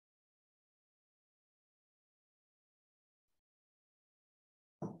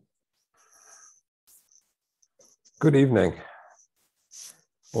Good evening,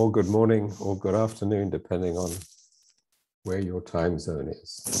 or good morning, or good afternoon, depending on where your time zone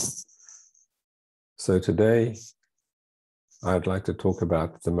is. So today, I'd like to talk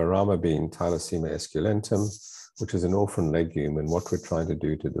about the marama bean, Tylosema esculentum, which is an orphan legume, and what we're trying to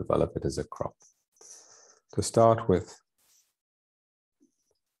do to develop it as a crop. To start with,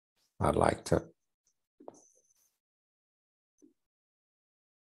 I'd like to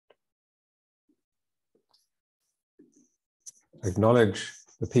acknowledge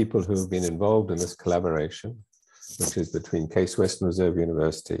the people who have been involved in this collaboration, which is between Case Western Reserve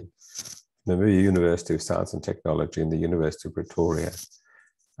University, Namibia University of Science and Technology, and the University of Pretoria.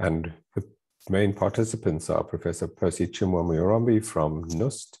 And the main participants are Professor Percy Chimwamurombi from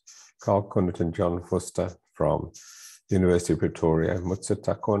NUST, Carl Kunert and John Fuster from the University of Pretoria, Mutsa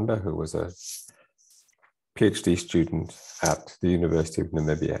Takonda, who was a PhD student at the University of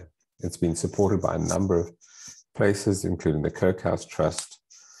Namibia. It's been supported by a number of places, including the Kirkhouse Trust,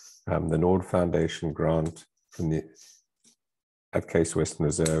 the Nord Foundation grant from at Case Western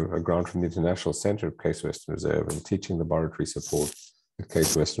Reserve, a grant from the International Center of Case Western Reserve, and teaching laboratory support at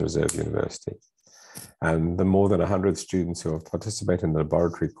Case Western Reserve University. And the more than 100 students who have participated in the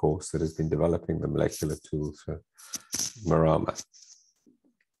laboratory course that has been developing the molecular tools for marama.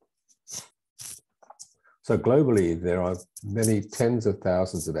 So globally, there are many tens of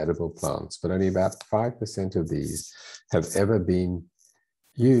thousands of edible plants, but only about 5% of these have ever been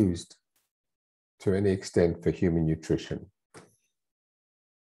used to any extent for human nutrition.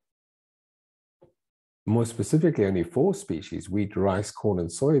 More specifically, only 4 species, wheat, rice, corn, and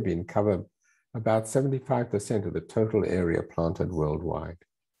soybean, cover about 75% of the total area planted worldwide.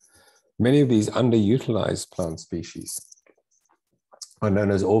 Many of these underutilized plant species are known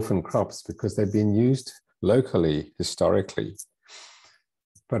as orphan crops because they've been used locally, historically,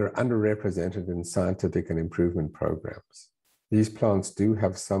 but are underrepresented in scientific and improvement programs. These plants do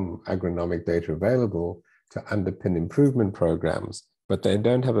have some agronomic data available to underpin improvement programs, but they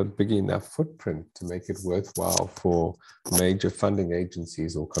don't have a big enough footprint to make it worthwhile for major funding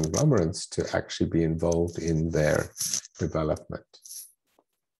agencies or conglomerates to actually be involved in their development.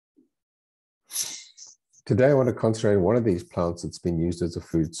 Today, I want to concentrate on one of these plants that's been used as a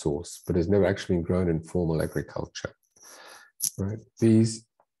food source, but has never actually been grown in formal agriculture. Right? This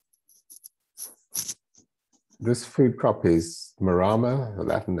food crop is marama, a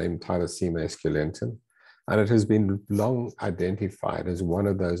Latin name Tylosema esculentum, and it has been long identified as one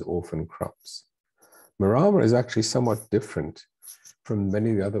of those orphan crops. Marama is actually somewhat different from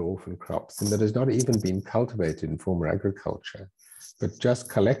many of the other orphan crops in that it has not even been cultivated in formal agriculture, but just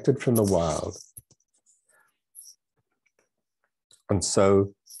collected from the wild. And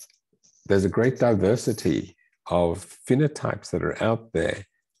so there's a great diversity of phenotypes that are out there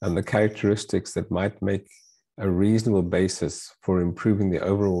and the characteristics that might make a reasonable basis for improving the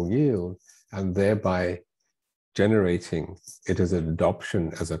overall yield and thereby generating it as an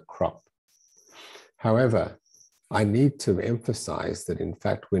adoption as a crop. However, I need to emphasize that in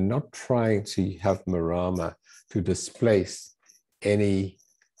fact, we're not trying to have marama to displace any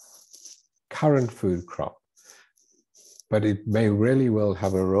current food crop, but it may really well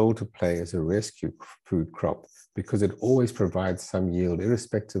have a role to play as a rescue food crop because it always provides some yield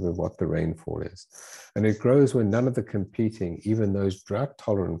irrespective of what the rainfall is. And it grows when none of the competing, even those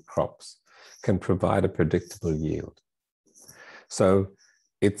drought-tolerant crops, can provide a predictable yield. So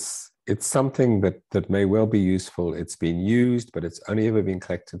it's something that may well be useful. It's been used, but it's only ever been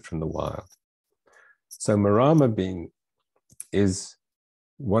collected from the wild. So marama bean is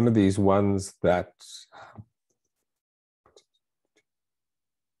one of these ones that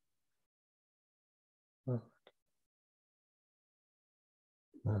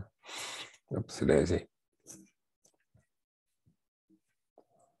oopsie daisy.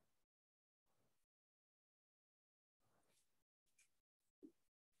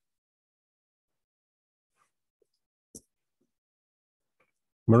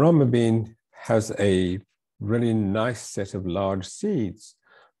 Marama bean has a really nice set of large seeds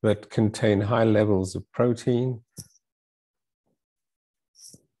that contain high levels of protein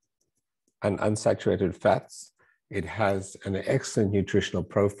and unsaturated fats. It has an excellent nutritional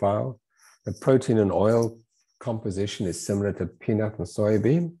profile. The protein and oil composition is similar to peanut and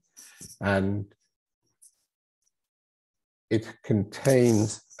soybean, and it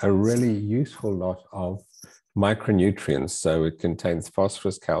contains a really useful lot of micronutrients. So it contains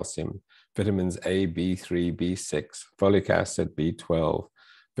phosphorus, calcium, vitamins A, B3, B6, folic acid, B12,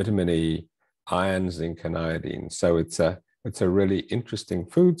 vitamin E, iron, zinc, and iodine. So it's a really interesting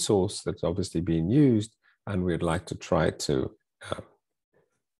food source that's obviously being used, and we'd like to try to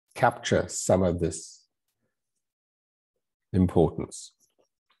capture some of this importance.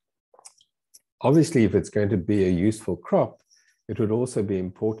 Obviously, if it's going to be a useful crop, it would also be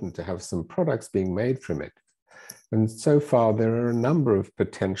important to have some products being made from it. And so far, there are a number of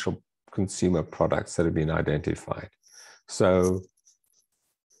potential consumer products that have been identified. So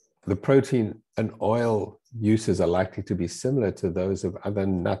the protein and oil uses are likely to be similar to those of other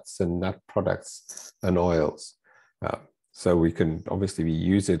nuts and nut products and oils. So we can obviously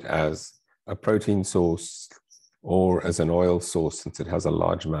use it as a protein source or as an oil source, since it has a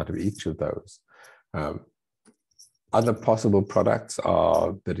large amount of each of those. Other possible products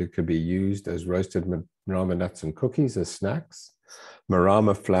are that it could be used as roasted marama nuts and cookies as snacks,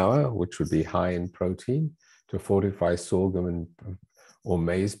 marama flour, which would be high in protein, to fortify sorghum or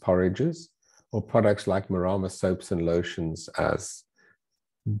maize porridges, or products like marama soaps and lotions as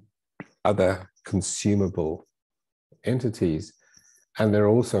other consumable entities. And there are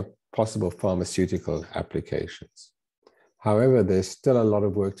also possible pharmaceutical applications. However, there's still a lot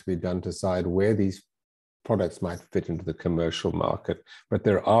of work to be done to decide where these products might fit into the commercial market, but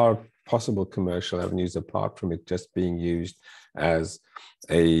there are possible commercial avenues apart from it just being used as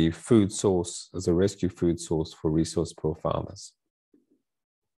a food source, as a rescue food source for resource-poor farmers.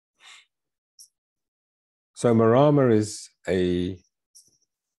 So marama is a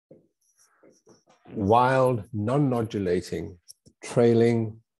wild, non-nodulating,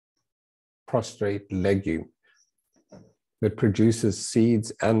 trailing, prostrate legume that produces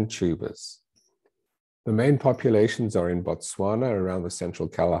seeds and tubers. The main populations are in Botswana, around the central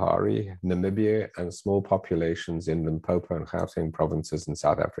Kalahari, Namibia, and small populations in Limpopo and Gauteng provinces in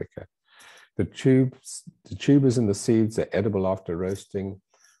South Africa. The tubers and the seeds are edible after roasting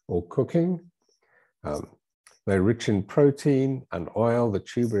or cooking. They're rich in protein and oil. The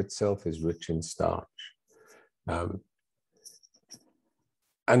tuber itself is rich in starch.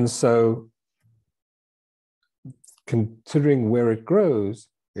 And so, considering where it grows,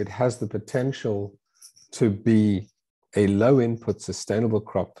 it has the potential to be a low-input sustainable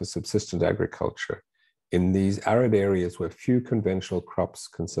crop for subsistence agriculture in these arid areas where few conventional crops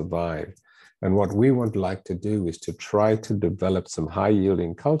can survive. And what we would like to do is to try to develop some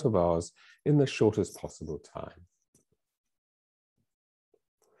high-yielding cultivars in the shortest possible time.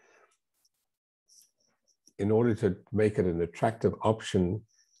 In order to make it an attractive option,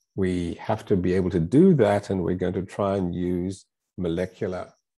 we have to be able to do that, and we're going to try and use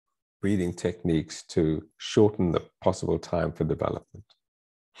molecular breeding techniques to shorten the possible time for development.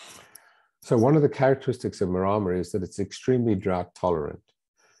 So one of the characteristics of marama is that it's extremely drought tolerant.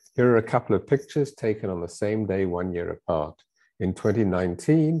 Here are a couple of pictures taken on the same day, 1 year apart. In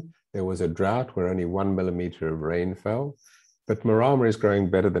 2019, there was a drought where only 1 millimeter of rain fell, but marama is growing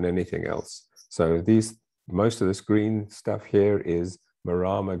better than anything else. So most of this green stuff here is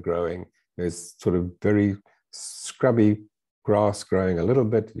marama growing. There's sort of very scrubby grass growing a little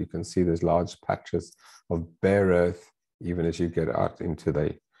bit. You can see there's large patches of bare earth, even as you get out into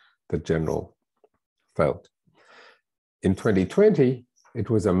the general veld. In 2020, it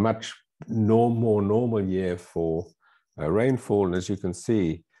was a much more normal year for rainfall. And as you can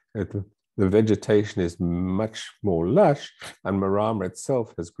see, the vegetation is much more lush, and marama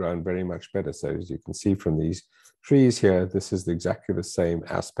itself has grown very much better. So as you can see from these trees here, this is exactly the same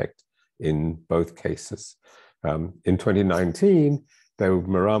aspect in both cases. In 2019, the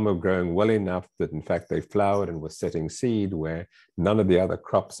marama were growing well enough that in fact they flowered and were setting seed, where none of the other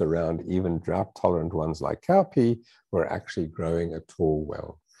crops around, even drought-tolerant ones like cowpea, were actually growing at all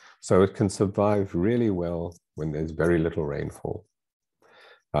well. So it can survive really well when there's very little rainfall.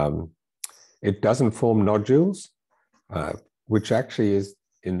 It doesn't form nodules, which actually is,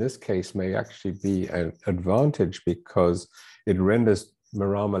 in this case, may actually be an advantage because it renders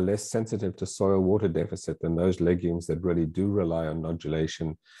marama less sensitive to soil water deficit than those legumes that really do rely on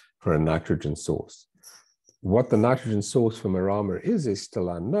nodulation for a nitrogen source. What the nitrogen source for marama is still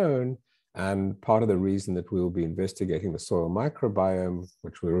unknown, and part of the reason that we will be investigating the soil microbiome,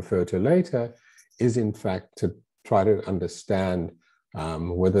 which we'll refer to later, is in fact to try to understand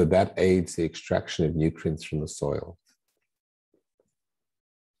whether that aids the extraction of nutrients from the soil.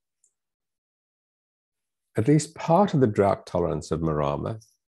 At least part of the drought tolerance of marama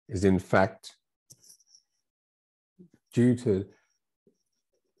is in fact due to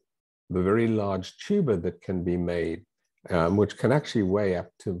the very large tuber that can be made, which can actually weigh up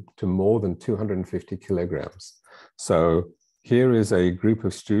to more than 250 kilograms. So here is a group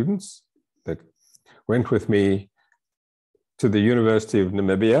of students that went with me to the University of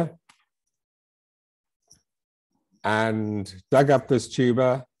Namibia and dug up this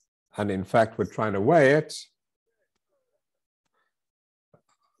tuber, and in fact, we're trying to weigh it.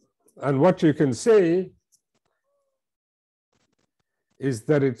 And what you can see is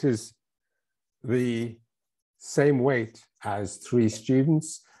that it is the same weight as 3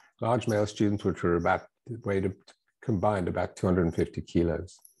 students, large male students, which were weighed combined about 250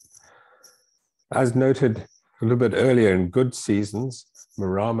 kilos. As noted a little bit earlier, in good seasons,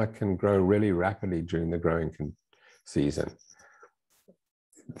 marama can grow really rapidly during the growing season.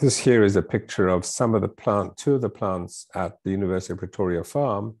 This here is a picture of two of the plants at the University of Pretoria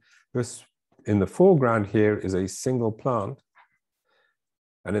farm. This, in the foreground here, is a single plant,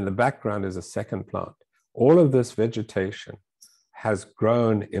 and in the background is a second plant. All of this vegetation has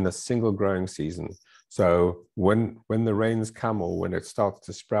grown in a single growing season. So when the rains come, or when it starts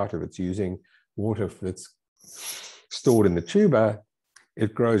to sprout, if it's using water that's stored in the tuber,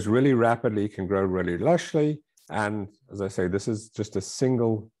 it grows really rapidly, can grow really lushly. And as I say, this is just a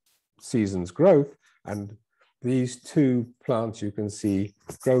single season's growth. And these two plants, you can see,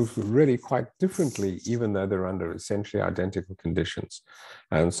 grow really quite differently, even though they're under essentially identical conditions.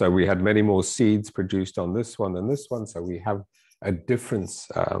 And so we had many more seeds produced on this one than this one. So we have a difference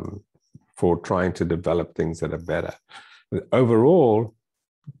for trying to develop things that are better. But overall,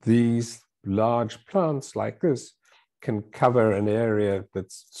 these large plants like this can cover an area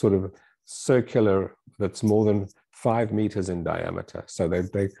that's sort of circular, that's more than 5 meters in diameter. So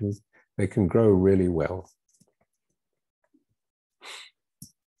they can grow really well.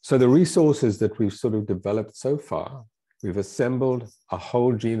 So the resources that we've sort of developed so far, we've assembled a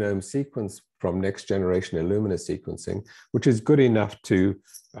whole genome sequence from next generation Illumina sequencing, which is good enough to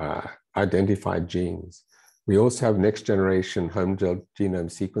identify genes. We also have next generation home genome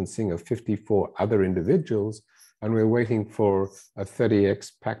sequencing of 54 other individuals, and we're waiting for a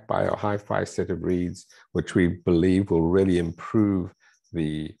 30x PacBio hi-fi set of reads, which we believe will really improve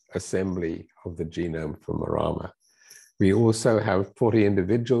the assembly of the genome for marama. We also have 40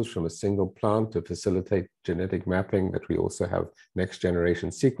 individuals from a single plant to facilitate genetic mapping that we also have next generation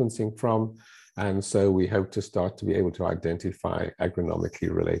sequencing from. And so we hope to start to be able to identify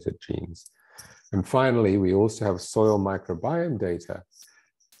agronomically related genes. And finally, we also have soil microbiome data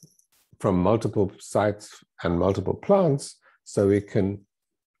from multiple sites and multiple plants, so we can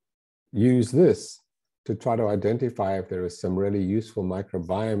use this to try to identify if there are some really useful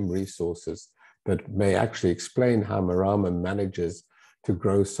microbiome resources that may actually explain how marama manages to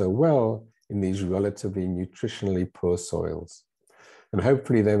grow so well in these relatively nutritionally poor soils. And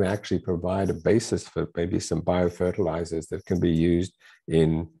hopefully they may actually provide a basis for maybe some biofertilizers that can be used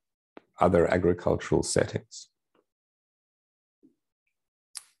in other agricultural settings.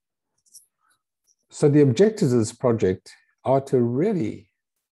 So the objectives of this project are to really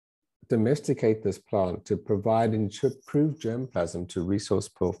domesticate this plant to provide improved germplasm to resource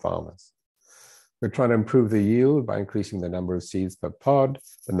poor farmers. We're trying to improve the yield by increasing the number of seeds per pod,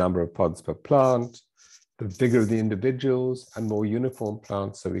 the number of pods per plant, the vigor of the individuals, and more uniform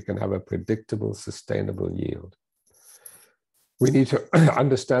plants so we can have a predictable, sustainable yield. We need to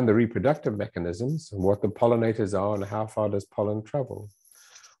understand the reproductive mechanisms and what the pollinators are and how far does pollen travel.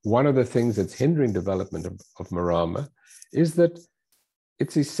 One of the things that's hindering development of marama is that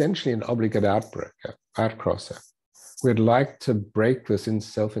it's essentially an obligate outcrosser. We'd like to break this in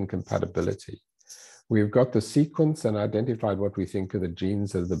self-incompatibility. We've got the sequence and identified what we think are the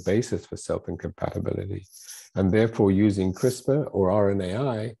genes as the basis for self-incompatibility. And therefore, using CRISPR or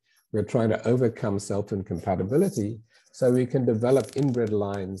RNAi, we're trying to overcome self-incompatibility so we can develop inbred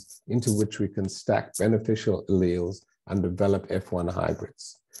lines into which we can stack beneficial alleles and develop F1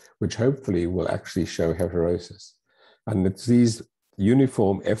 hybrids, which hopefully will actually show heterosis. And it's these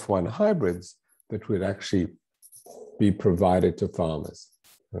uniform F1 hybrids that would actually be provided to farmers.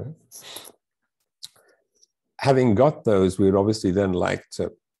 Right? Having got those, we would obviously then like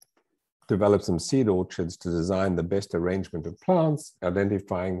to develop some seed orchards to design the best arrangement of plants,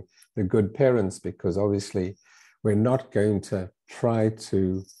 identifying the good parents, because obviously we're not going to try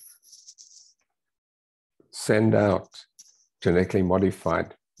to send out genetically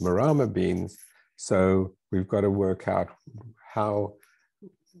modified marama beans. So we've got to work out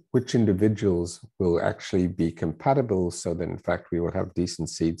which individuals will actually be compatible so that in fact we will have decent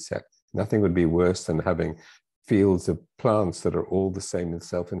seed set. Nothing would be worse than having fields of plants that are all the same in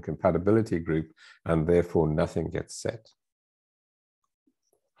self-incompatibility group, and therefore nothing gets set.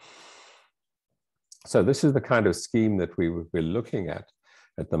 So this is the kind of scheme that we're looking at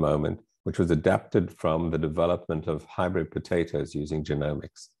the moment, which was adapted from the development of hybrid potatoes using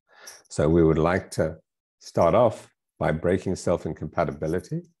genomics. So we would like to start off by breaking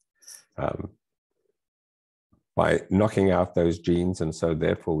self-incompatibility, by knocking out those genes, and so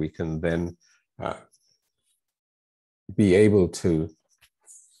therefore we can then be able to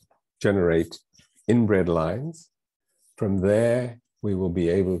generate inbred lines. From there, we will be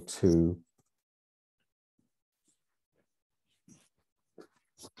able to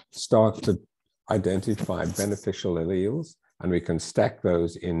start to identify beneficial alleles, and we can stack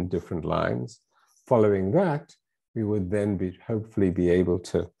those in different lines. Following that, we would then hopefully be able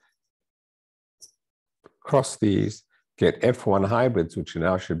to cross these, get F1 hybrids, which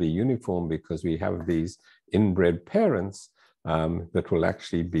now should be uniform because we have these inbred parents that will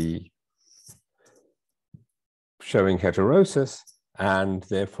actually be showing heterosis, and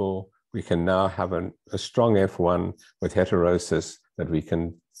therefore we can now have a strong F1 with heterosis that we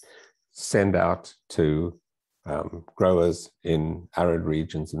can send out to growers in arid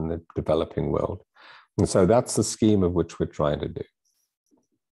regions in the developing world. And so that's the scheme of which we're trying to do.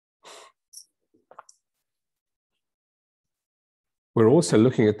 We're also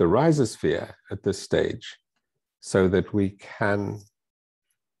looking at the rhizosphere at this stage so that we can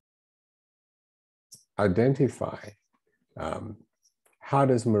identify how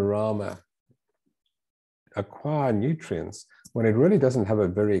does marama acquire nutrients when it really doesn't have a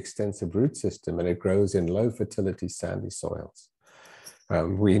very extensive root system and it grows in low fertility sandy soils.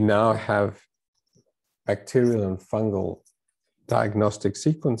 We now have bacterial and fungal diagnostic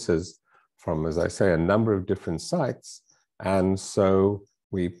sequences from, as I say, a number of different sites. And so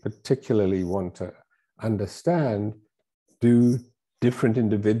we particularly want to understand, do different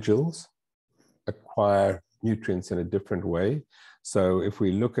individuals acquire nutrients in a different way? So if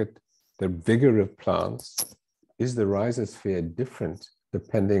we look at the vigor of plants, is the rhizosphere different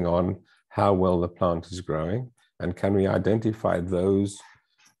depending on how well the plant is growing? And can we identify those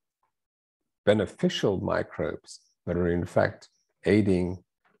beneficial microbes that are in fact aiding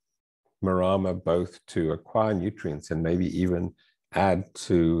marama both to acquire nutrients and maybe even add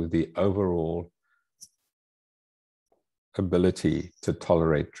to the overall ability to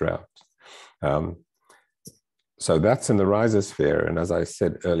tolerate drought? So that's in the rhizosphere. And as I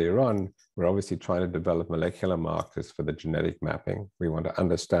said earlier on, we're obviously trying to develop molecular markers for the genetic mapping. We want to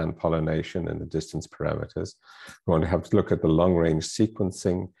understand pollination and the distance parameters. We want to have to look at the long-range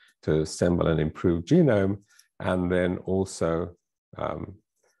sequencing to assemble an improved genome, and then also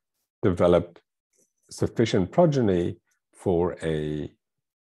develop sufficient progeny from a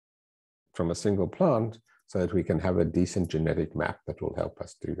single plant so that we can have a decent genetic map that will help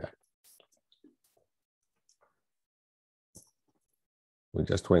us do that. We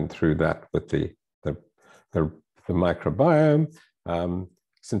just went through that with the microbiome.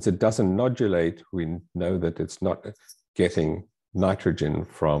 Since it doesn't nodulate, we know that it's not getting nitrogen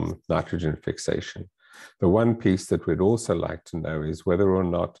from nitrogen fixation. The one piece that we'd also like to know is whether or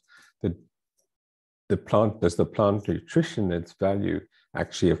not the plant nutrition, its value,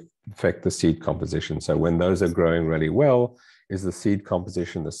 actually affect the seed composition. So when those are growing really well, is the seed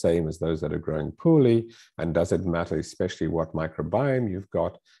composition the same as those that are growing poorly? And does it matter, especially what microbiome you've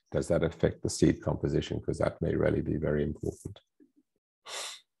got? Does that affect the seed composition? Because that may really be very important.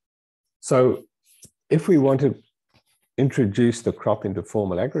 So if we want to introduce the crop into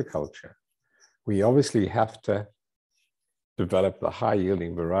formal agriculture, we obviously have to develop the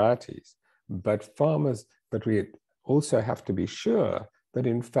high-yielding varieties. But we also have to be sure that,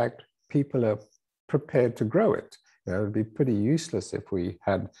 in fact, people are prepared to grow it. It would be pretty useless if we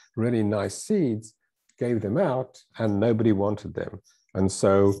had really nice seeds, gave them out, and nobody wanted them. And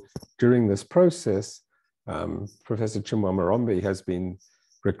so during this process, Professor Chimwamurombe has been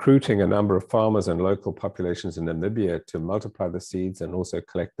recruiting a number of farmers and local populations in Namibia to multiply the seeds and also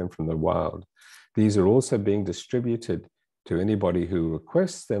collect them from the wild. These are also being distributed to anybody who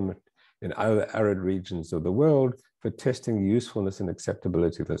requests them in other arid regions of the world for testing the usefulness and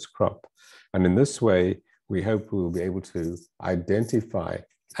acceptability of this crop. And in this way, we hope we will be able to identify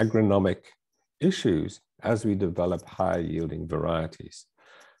agronomic issues as we develop higher yielding varieties.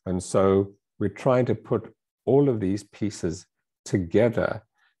 And so we're trying to put all of these pieces together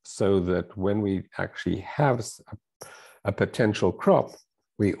so that when we actually have a potential crop,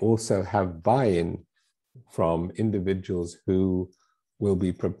 we also have buy-in from individuals who will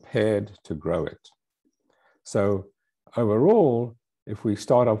be prepared to grow it. So overall, if we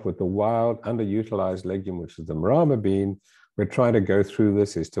start off with the wild, underutilized legume, which is the marama bean, we're trying to go through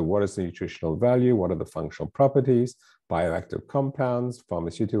this as to what is the nutritional value, what are the functional properties, bioactive compounds,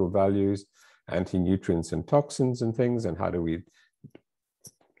 pharmaceutical values, anti-nutrients and toxins and things, and how do we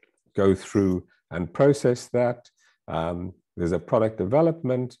go through and process that. There's a product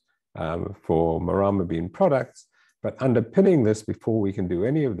development for marama bean products, but underpinning this, before we can do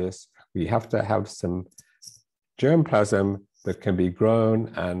any of this, we have to have some germplasm that can be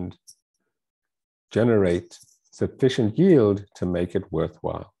grown and generate sufficient yield to make it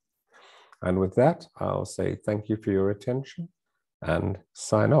worthwhile. And with that, I'll say thank you for your attention. and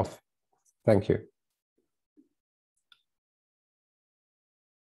sign off. Thank you.